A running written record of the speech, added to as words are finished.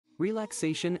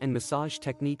Relaxation and massage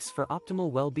techniques for optimal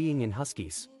well-being in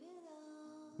Huskies.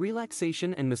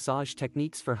 Relaxation and massage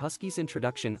techniques for Huskies.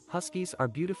 Introduction. Huskies are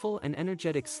beautiful and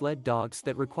energetic sled dogs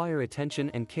that require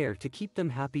attention and care to keep them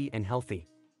happy and healthy.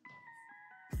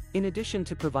 In addition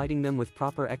to providing them with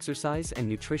proper exercise and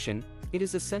nutrition, it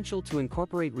is essential to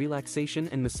incorporate relaxation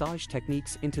and massage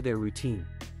techniques into their routine.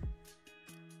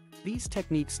 These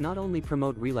techniques not only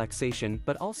promote relaxation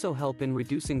but also help in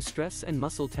reducing stress and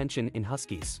muscle tension in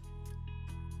Huskies.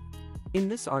 In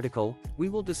this article, we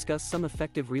will discuss some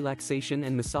effective relaxation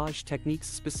and massage techniques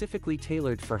specifically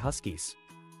tailored for Huskies.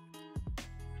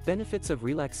 Benefits of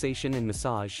relaxation and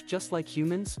massage. Just like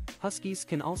humans, Huskies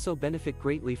can also benefit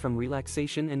greatly from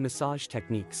relaxation and massage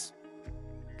techniques.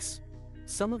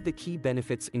 Some of the key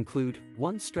benefits include: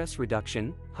 1. Stress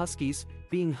reduction. Huskies,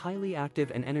 being highly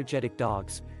active and energetic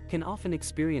dogs, can often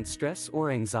experience stress or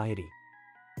anxiety.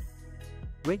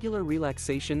 Regular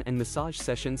relaxation and massage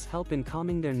sessions help in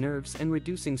calming their nerves and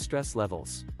reducing stress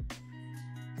levels.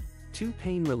 2.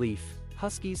 Pain relief.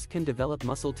 Huskies can develop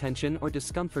muscle tension or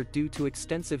discomfort due to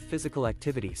extensive physical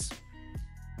activities.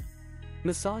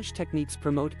 Massage techniques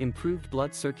promote improved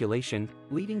blood circulation,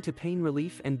 leading to pain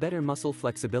relief and better muscle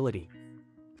flexibility.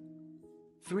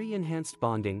 3. Enhanced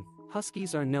bonding.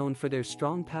 Huskies are known for their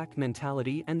strong pack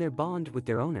mentality and their bond with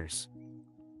their owners.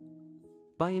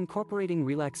 By incorporating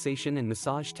relaxation and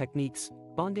massage techniques,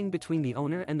 bonding between the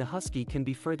owner and the Husky can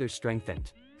be further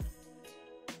strengthened.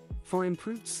 For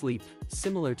improved sleep.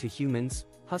 Similar to humans,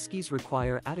 Huskies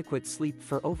require adequate sleep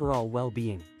for overall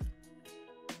well-being.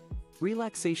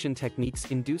 Relaxation techniques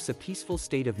induce a peaceful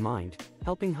state of mind,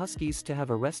 helping Huskies to have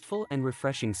a restful and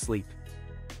refreshing sleep.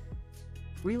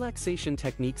 Relaxation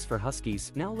techniques for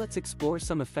Huskies. Now let's explore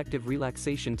some effective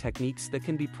relaxation techniques that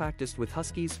can be practiced with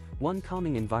Huskies. 1.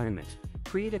 Calming environment.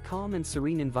 Create a calm and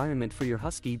serene environment for your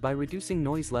Husky by reducing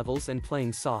noise levels and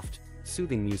playing soft,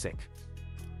 soothing music.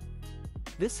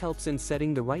 This helps in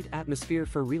setting the right atmosphere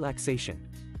for relaxation.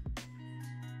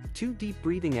 2. Deep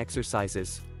breathing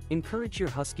exercises. Encourage your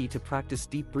Husky to practice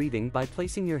deep breathing by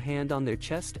placing your hand on their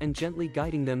chest and gently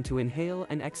guiding them to inhale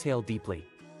and exhale deeply.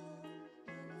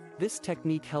 This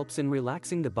technique helps in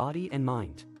relaxing the body and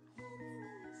mind.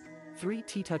 3.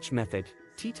 T-touch method.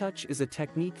 T-touch is a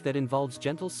technique that involves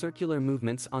gentle circular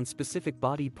movements on specific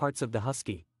body parts of the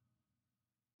Husky.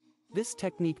 This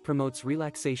technique promotes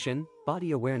relaxation,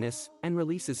 body awareness, and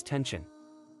releases tension.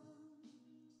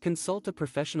 Consult a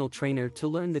professional trainer to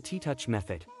learn the T-touch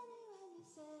method.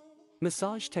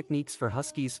 Massage techniques for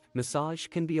Huskies. Massage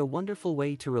can be a wonderful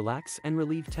way to relax and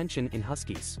relieve tension in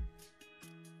Huskies.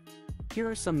 Here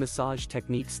are some massage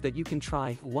techniques that you can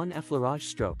try. 1. Effleurage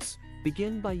strokes.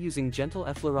 Begin by using gentle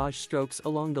effleurage strokes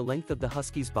along the length of the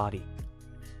Husky's body.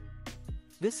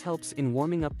 This helps in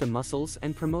warming up the muscles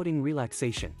and promoting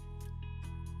relaxation.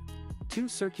 2.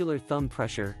 Circular thumb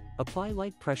pressure. Apply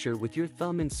light pressure with your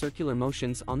thumb in circular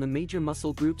motions on the major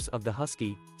muscle groups of the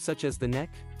Husky, such as the neck,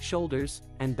 shoulders,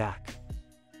 and back.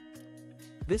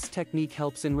 This technique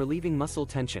helps in relieving muscle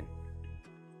tension.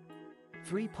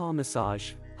 3. Paw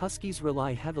massage. Huskies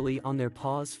rely heavily on their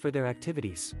paws for their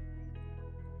activities.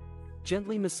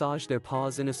 Gently massage their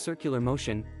paws in a circular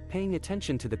motion, paying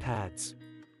attention to the pads.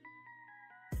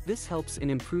 This helps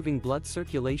in improving blood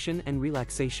circulation and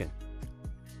relaxation.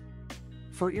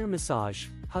 For ear massage,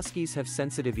 Huskies have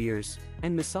sensitive ears,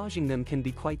 and massaging them can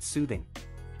be quite soothing.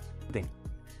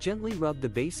 Gently rub the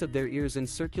base of their ears in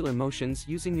circular motions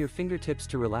using your fingertips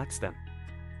to relax them.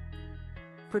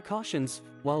 Precautions.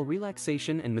 While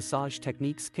relaxation and massage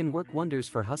techniques can work wonders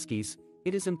for Huskies,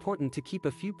 it is important to keep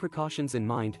a few precautions in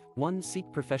mind. 1. Seek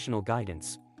professional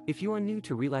guidance. If you are new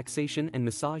to relaxation and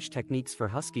massage techniques for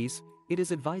Huskies, it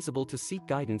is advisable to seek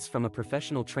guidance from a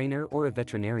professional trainer or a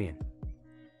veterinarian.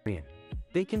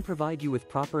 They can provide you with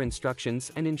proper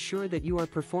instructions and ensure that you are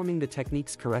performing the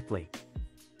techniques correctly.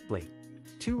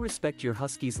 2. Respect your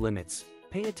Husky's limits.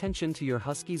 Pay attention to your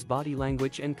Husky's body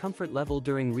language and comfort level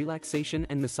during relaxation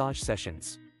and massage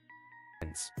sessions.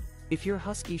 If your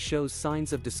Husky shows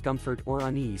signs of discomfort or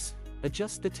unease,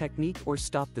 adjust the technique or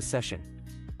stop the session.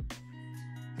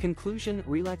 Conclusion.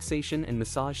 Relaxation and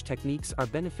massage techniques are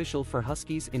beneficial for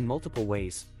Huskies in multiple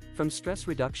ways, from stress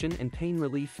reduction and pain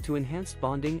relief to enhanced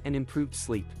bonding and improved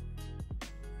sleep.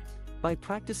 By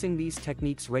practicing these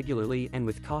techniques regularly and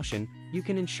with caution, you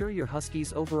can ensure your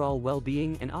Huskies' overall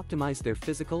well-being and optimize their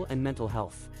physical and mental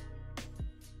health.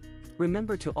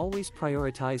 Remember to always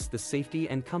prioritize the safety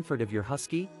and comfort of your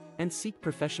Husky, and seek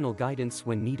professional guidance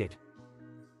when needed.